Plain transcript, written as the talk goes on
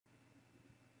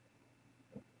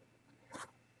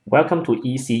Welcome to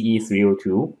ECE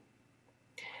 302.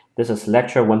 This is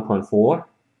lecture 1.4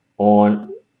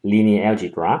 on linear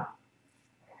algebra.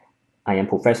 I am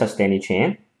Professor Stanley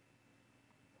Chan.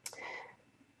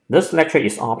 This lecture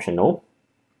is optional.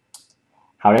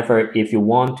 However, if you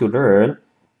want to learn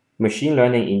machine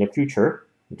learning in the future,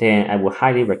 then I would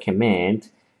highly recommend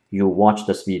you watch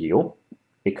this video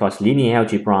because linear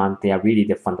algebra, they are really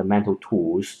the fundamental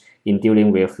tools in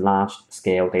dealing with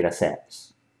large-scale data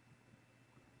sets.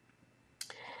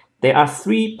 There are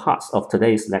three parts of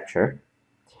today's lecture.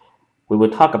 We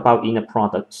will talk about inner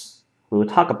products, we will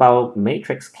talk about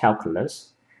matrix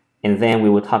calculus, and then we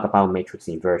will talk about matrix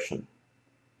inversion.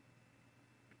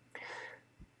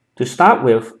 To start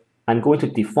with, I'm going to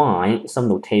define some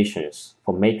notations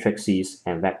for matrices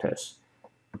and vectors.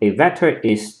 A vector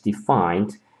is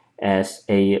defined as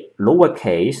a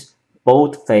lowercase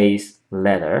bold-faced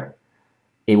letter.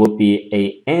 It would be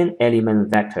a n-element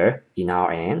vector in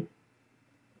Rn.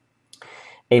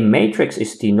 A matrix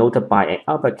is denoted by an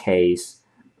uppercase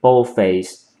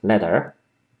bold-faced letter.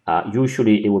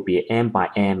 Usually it would be an n by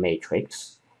n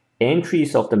matrix.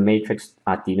 Entries of the matrix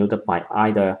are denoted by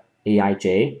either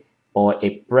Aij or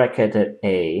a bracketed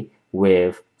A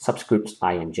with subscripts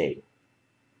I and j.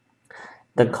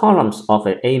 The columns of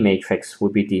an A matrix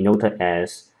will be denoted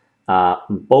as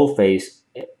bold-faced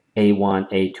A1,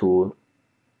 A2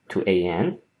 to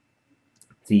AN.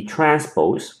 The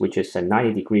transpose, which is a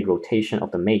 90-degree rotation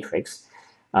of the matrix,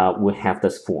 will have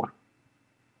this form.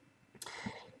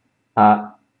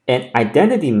 An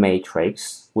identity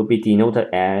matrix would be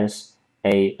denoted as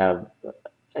a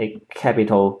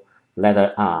capital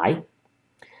letter I.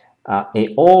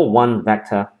 A all 1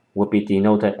 vector would be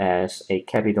denoted as a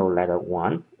capital letter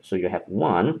 1. So you have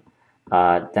 1.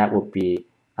 That would be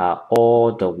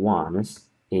all the 1s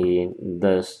in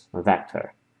this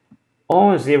vector.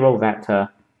 All 0 vector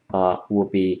will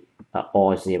be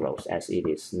all zeros as it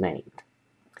is named.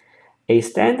 A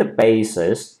standard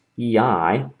basis,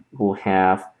 EI, will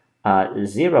have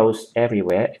zeros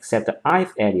everywhere except the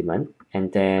ith element,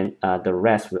 and then the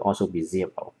rest will also be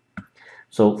 0.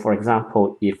 So for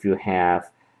example, if you have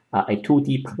a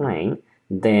 2D plane,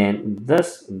 then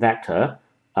this vector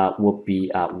will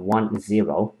be 1,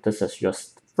 0. This is your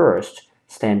first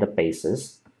standard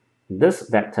basis. This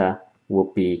vector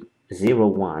will be 0,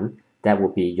 1. That will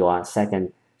be your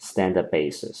second standard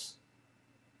basis.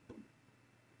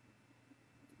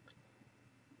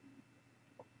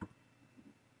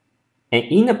 An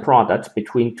inner product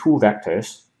between two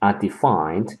vectors are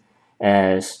defined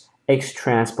as x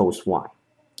transpose y.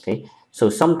 Okay,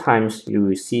 so sometimes you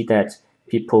will see that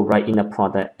people write inner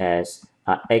product as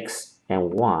x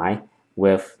and y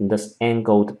with this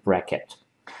angled bracket.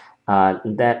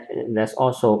 That's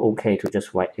also okay to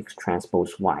just write x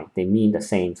transpose y. They mean the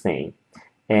same thing.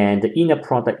 And the inner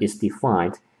product is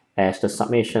defined as the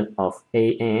summation of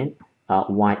an,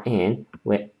 yn,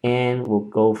 where n will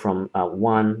go from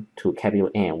 1 to capital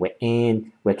N,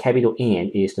 where capital N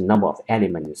is the number of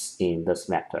elements in this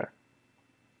vector.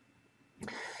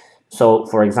 So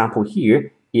for example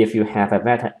here, if you have a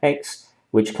vector x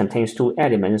which contains 2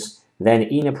 elements, then the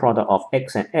inner product of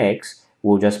x and x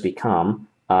will just become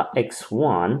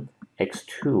x1,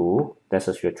 x2, this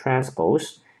is your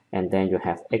transpose, and then you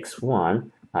have x1,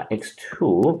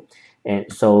 x2, and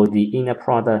so the inner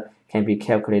product can be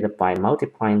calculated by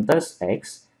multiplying this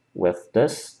x with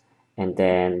this, and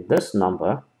then this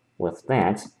number with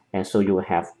that, and so you will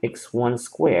have x1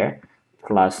 squared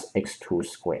plus x2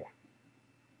 squared.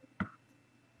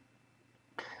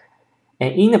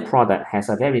 An inner product has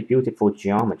a very beautiful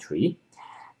geometry.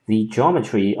 The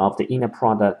geometry of the inner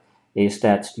product is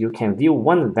that you can view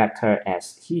one vector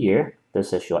as here,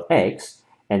 this is your x,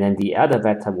 and then the other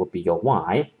vector would be your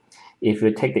y. If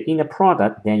you take the inner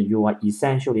product, then you are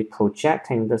essentially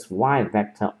projecting this y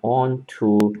vector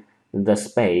onto the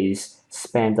space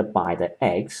spanned by the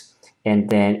x, and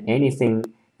then anything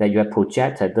that you have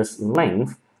projected, this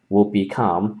length, will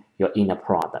become your inner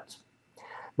product.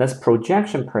 This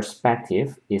projection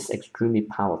perspective is extremely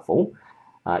powerful.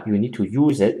 You need to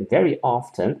use it very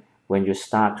often when you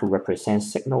start to represent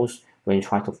signals, when you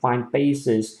try to find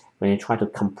bases, when you try to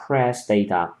compress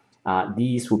data.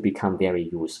 These will become very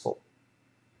useful.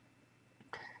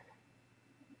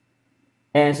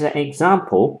 As an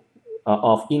example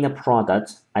of inner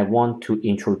product, I want to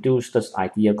introduce this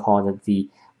idea called the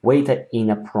weighted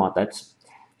inner product.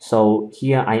 So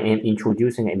here I am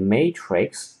introducing a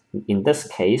matrix. In this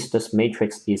case, this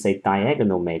matrix is a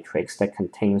diagonal matrix that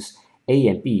contains A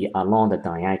and B along the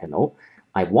diagonal.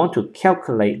 I want to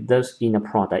calculate this inner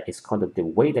product. It's called the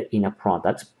weighted inner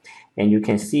product. And you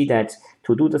can see that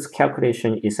to do this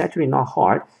calculation is actually not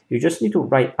hard. You just need to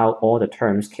write out all the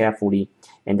terms carefully,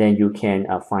 and then you can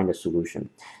find the solution.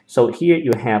 So here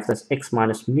you have this x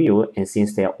minus mu, and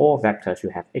since they are all vectors, you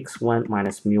have x1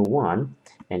 minus mu1,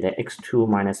 and then x2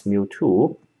 minus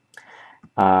mu2.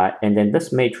 And then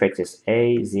this matrix is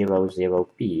A, 0, 0,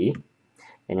 B.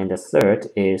 And then the third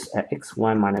is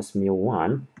x1 minus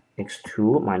mu1,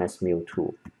 x2 minus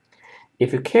mu2.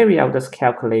 If you carry out this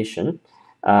calculation,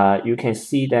 you can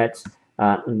see that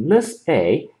this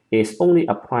A is only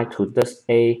applied to this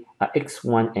A,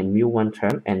 x1 and mu1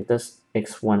 term, and this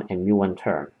x1 and mu1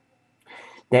 term.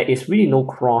 There is really no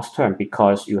cross term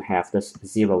because you have this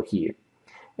 0 here.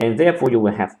 And therefore, you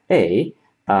will have A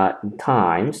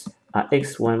times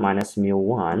x1 minus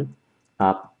mu1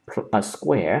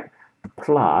 square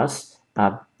plus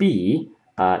B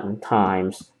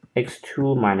times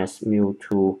x2 minus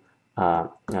mu2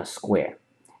 square.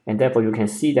 And therefore, you can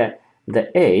see that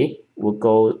the A will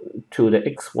go to the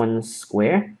x1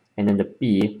 square, and then the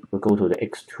B will go to the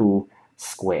x2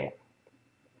 square.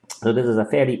 So this is a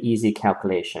fairly easy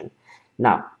calculation.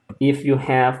 Now, if you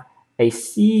have a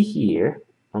C here,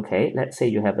 okay, let's say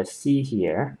you have a C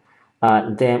here,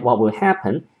 then what will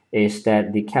happen is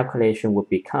that the calculation will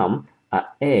become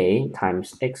A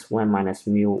times x1 minus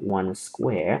mu1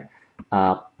 square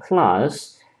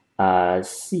plus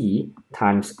C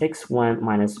times x1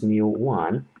 minus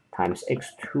mu1 times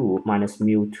x2 minus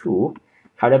mu2.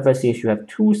 However, since you have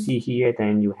 2C here,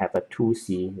 then you have a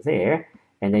 2C there,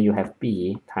 and then you have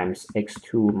B times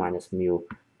x2 minus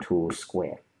mu2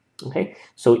 square. Okay,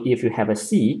 so if you have a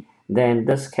C, then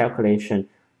this calculation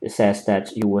says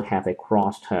that you will have a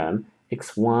cross term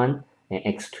x1 and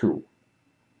x2.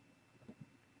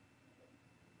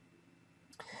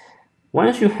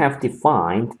 Once you have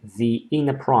defined the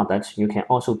inner product, you can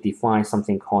also define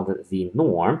something called the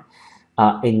norm.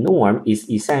 A norm is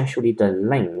essentially the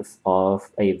length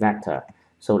of a vector.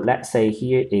 So let's say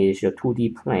here is your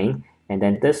 2D plane, and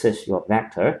then this is your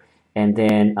vector, and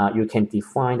then you can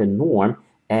define the norm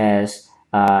as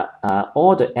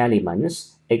all the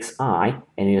elements xi,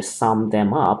 and you sum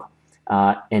them up,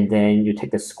 and then you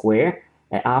take the square,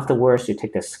 and afterwards you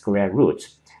take the square root.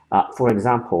 For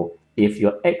example, if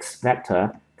your x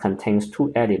vector contains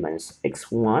two elements,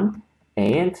 x1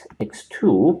 and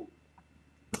x2,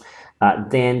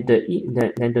 then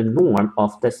the norm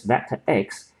of this vector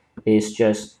x is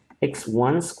just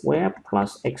x1 square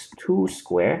plus x2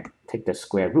 square, take the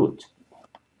square root.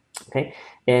 Okay,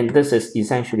 and this is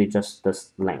essentially just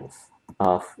this length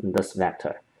of this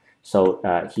vector. So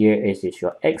here is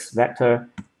your x vector,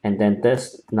 and then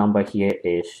this number here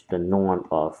is the norm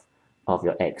of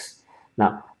your x.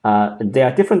 Now, there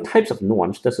are different types of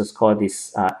norms. This is called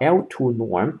this L2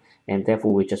 norm, and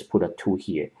therefore we just put a 2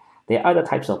 here. There are other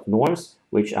types of norms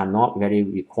which are not very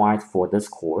required for this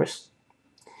course.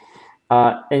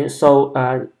 And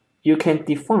so you can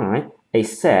define a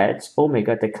set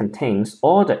omega that contains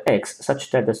all the x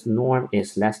such that this norm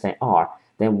is less than r.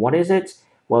 Then what is it?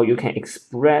 Well, you can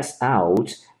express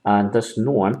out this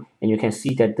norm, and you can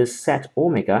see that this set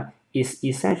omega is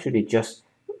essentially just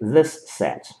this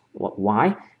set.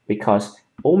 Why? Because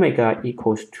omega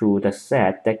equals to the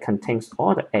set that contains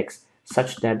all the x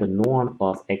such that the norm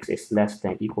of x is less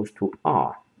than equals to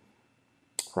r,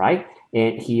 right?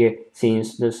 And here,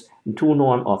 since this 2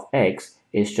 norm of x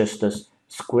is just the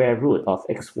square root of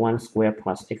x1 square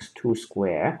plus x2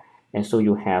 square, and so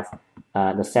you have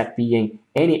the set being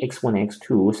any x1 and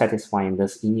x2 satisfying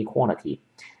this inequality,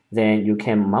 then you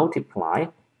can multiply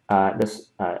this,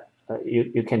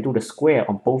 you can do the square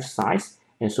on both sides,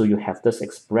 and so you have this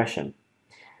expression.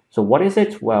 So what is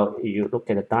it? Well, you look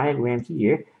at the diagram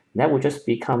here, that will just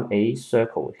become a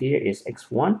circle. Here is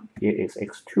x1, here is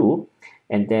x2,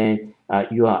 and then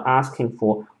you are asking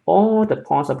for all the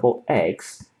possible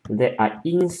x that are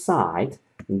inside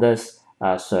this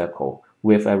circle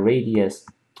with a radius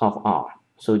of r.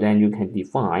 So then you can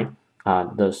define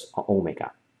this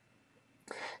omega.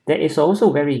 There is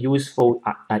also very useful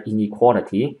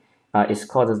inequality. It's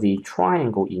called the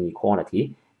triangle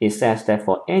inequality. It says that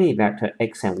for any vector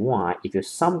x and y, if you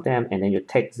sum them and then you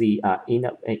take the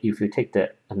if you take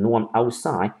the norm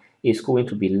outside, it's going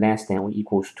to be less than or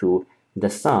equals to the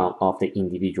sum of the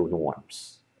individual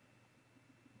norms.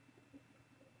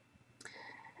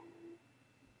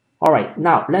 All right,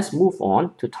 now let's move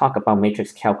on to talk about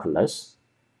matrix calculus.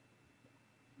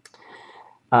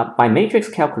 By matrix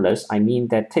calculus, I mean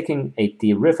that taking a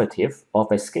derivative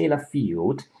of a scalar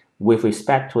field with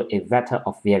respect to a vector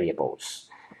of variables.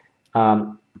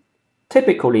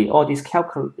 Typically, all these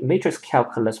matrix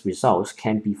calculus results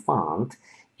can be found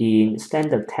in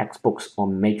standard textbooks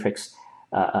on matrix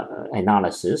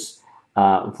analysis.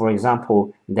 For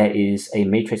example, there is a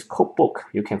matrix codebook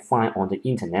you can find on the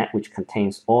internet which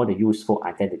contains all the useful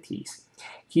identities.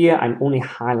 Here I'm only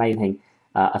highlighting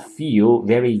a few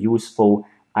very useful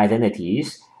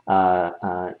identities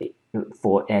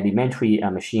for elementary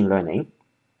machine learning.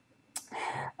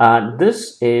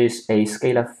 This is a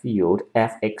scalar field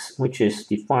fx, which is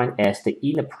defined as the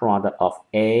inner product of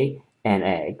a and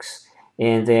x.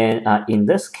 And then in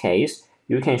this case,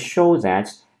 you can show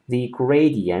that the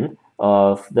gradient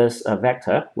of this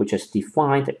vector, which is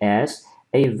defined as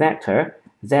a vector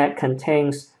that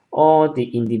contains all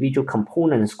the individual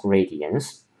components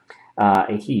gradients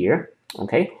here,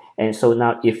 okay? And so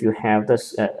now if you have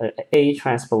this A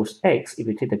transpose X, if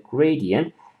you take the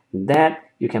gradient, that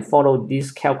you can follow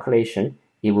this calculation,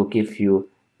 it will give you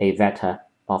a vector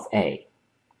of A.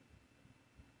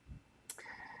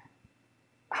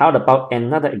 How about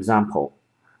another example?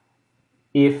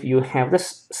 If you have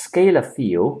this scalar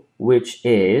field, which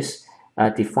is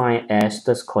defined as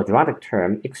this quadratic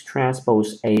term x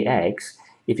transpose ax,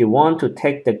 if you want to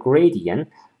take the gradient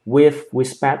with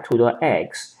respect to the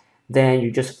x, then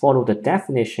you just follow the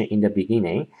definition in the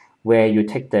beginning, where you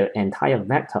take the entire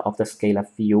vector of the scalar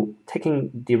field, taking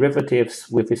derivatives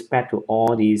with respect to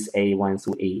all these a1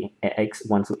 through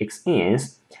x1 through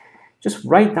xn's. Just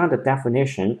write down the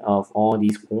definition of all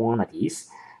these quantities.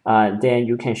 Then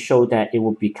you can show that it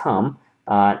will become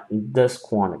this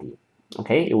quantity.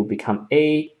 Okay, it will become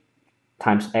A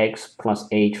times X plus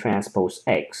A transpose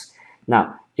X.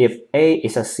 Now, if A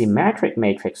is a symmetric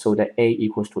matrix, so that A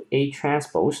equals to A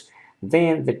transpose,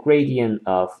 then the gradient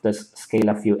of this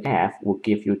scalar field F will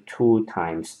give you 2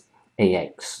 times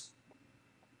AX.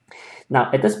 Now,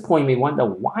 at this point, you may wonder,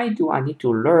 why do I need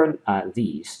to learn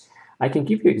these? I can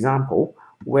give you an example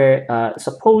where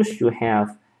suppose you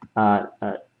have a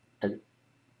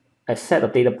set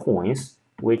of data points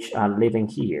which are living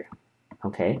here,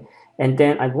 okay? And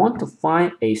then I want to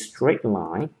find a straight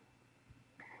line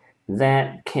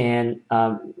that can,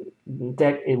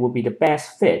 that it will be the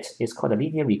best fit. It's called a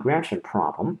linear regression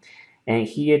problem. And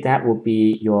here that will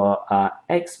be your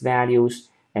x values,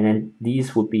 and then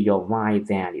these would be your y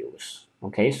values,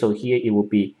 okay? So here it will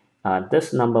be,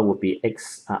 this number would be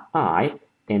xi,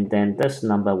 and then this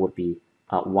number would be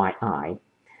yi.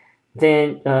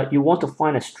 Then you want to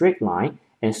find a straight line,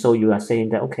 and so you are saying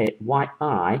that, okay,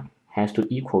 yi has to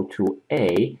equal to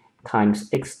a times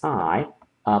xi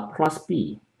plus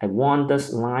b. I want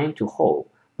this line to hold,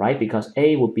 right? Because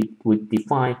a would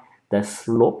define the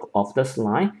slope of this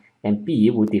line, and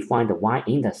b would define the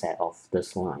y-intercept of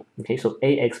this line. Okay, so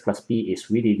ax plus b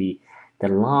is really the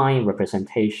line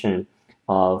representation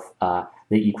of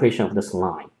the equation of this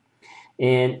line.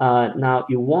 And now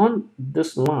you want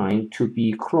this line to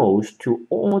be close to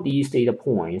all these data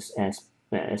points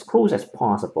as close as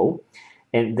possible.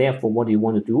 And therefore, what do you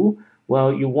want to do?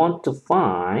 Well, you want to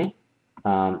find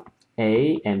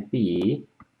A and B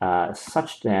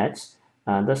such that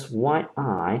this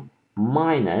yi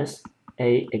minus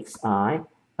axi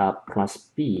plus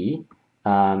b,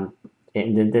 and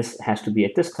then this has to be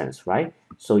a distance, right?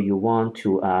 So you want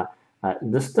to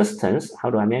this distance, how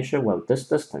do I measure? Well, this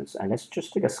distance, and let's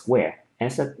just take a square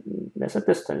as a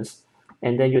distance,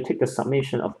 and then you take the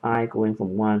summation of I going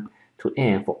from 1 to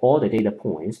n for all the data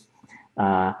points.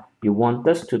 You want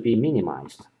this to be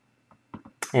minimized,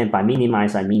 and by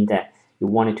minimize I mean that you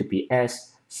want it to be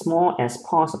as small as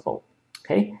possible.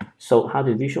 Okay, so how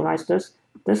to visualize this?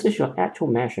 This is your actual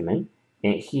measurement,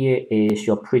 and here is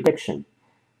your prediction.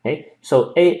 Okay,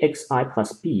 so axi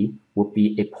plus b would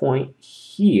be a point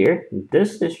here.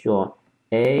 This is your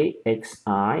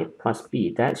axi plus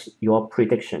b. That's your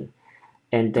prediction.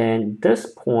 And then this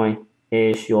point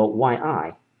is your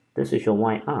yi. This is your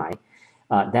yi.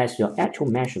 That's your actual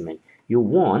measurement. You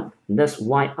want this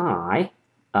yi,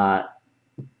 and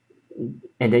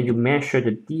then you measure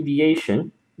the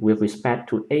deviation with respect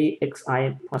to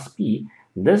axi plus b.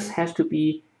 This has to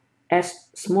be as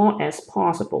small as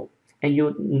possible. And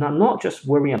you're not just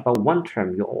worrying about one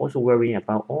term, you're also worrying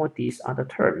about all these other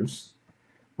terms.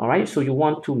 All right, so you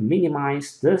want to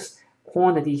minimize this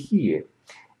quantity here.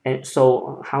 And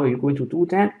so how are you going to do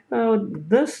that? Well,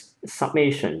 this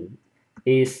summation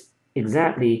is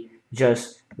exactly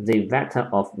just the vector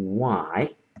of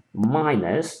y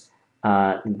minus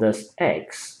this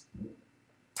x.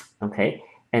 Okay,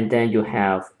 and then you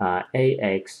have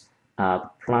ax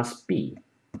plus b.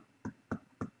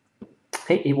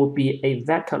 Okay, it will be a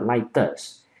vector like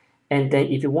this. And then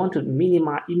if you want to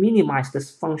minimize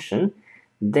this function,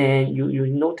 then you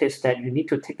notice that you need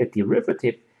to take the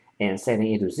derivative and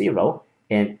setting it to 0.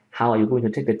 And how are you going to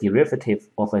take the derivative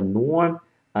of a norm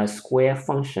square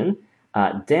function?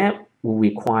 That will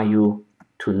require you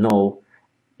to know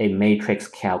a matrix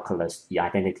calculus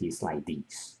identities like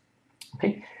these.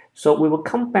 Okay, so we will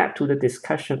come back to the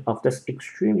discussion of this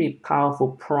extremely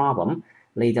powerful problem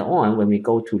later on when we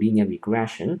go to linear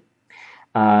regression.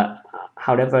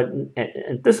 However,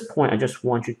 at this point, I just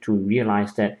want you to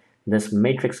realize that this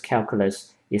matrix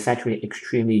calculus is actually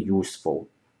extremely useful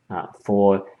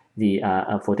for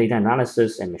data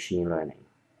analysis and machine learning.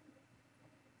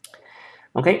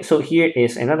 Okay, so here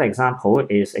is another example,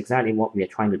 is exactly what we are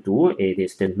trying to do. It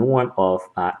is the norm of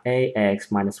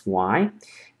ax minus y,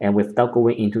 and without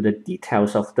going into the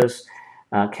details of this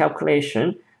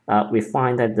calculation, we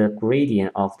find that the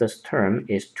gradient of this term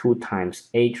is 2 times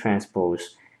A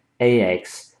transpose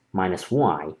ax minus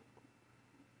y.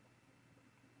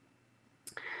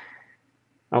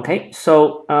 Okay,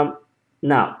 so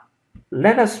now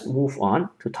let us move on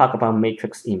to talk about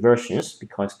matrix inversions,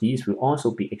 because these will also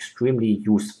be extremely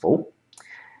useful.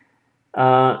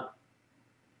 Let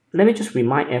me just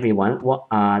remind everyone what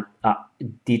are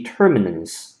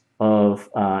determinants of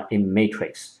a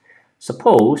matrix.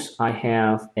 Suppose I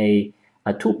have a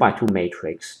 2 by 2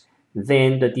 matrix,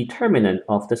 then the determinant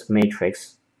of this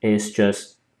matrix is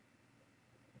just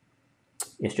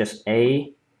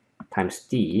A times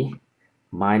D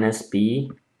minus B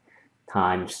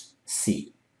times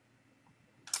C.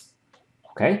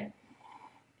 Okay,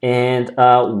 and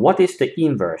what is the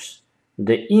inverse?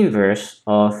 The inverse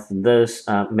of this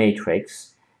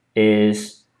matrix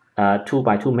is 2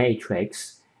 by 2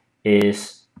 matrix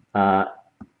is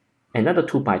another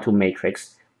 2 by 2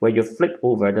 matrix where you flip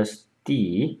over this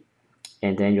D,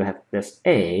 and then you have this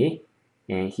A,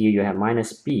 and here you have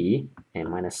minus B and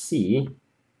minus C,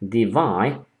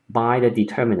 divide by the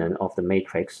determinant of the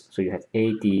matrix, so you have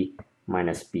AD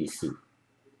minus BC.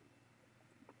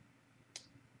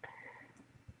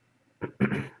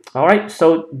 All right,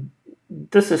 so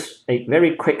this is a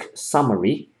very quick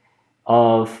summary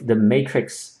of the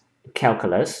matrix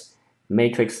calculus,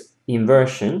 matrix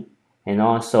inversion, and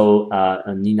also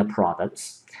linear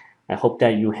products. I hope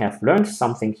that you have learned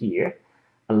something here.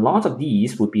 A lot of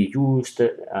these will be used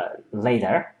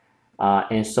later,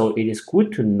 and so it is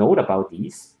good to note about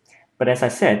these. But as I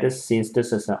said, since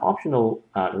this is an optional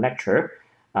lecture,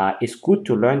 it's good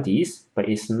to learn these, but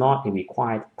it's not a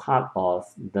required part of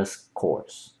this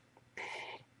course.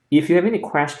 If you have any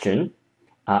question,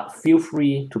 feel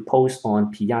free to post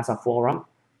on Piazza Forum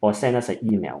or send us an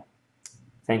email.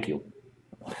 Thank you.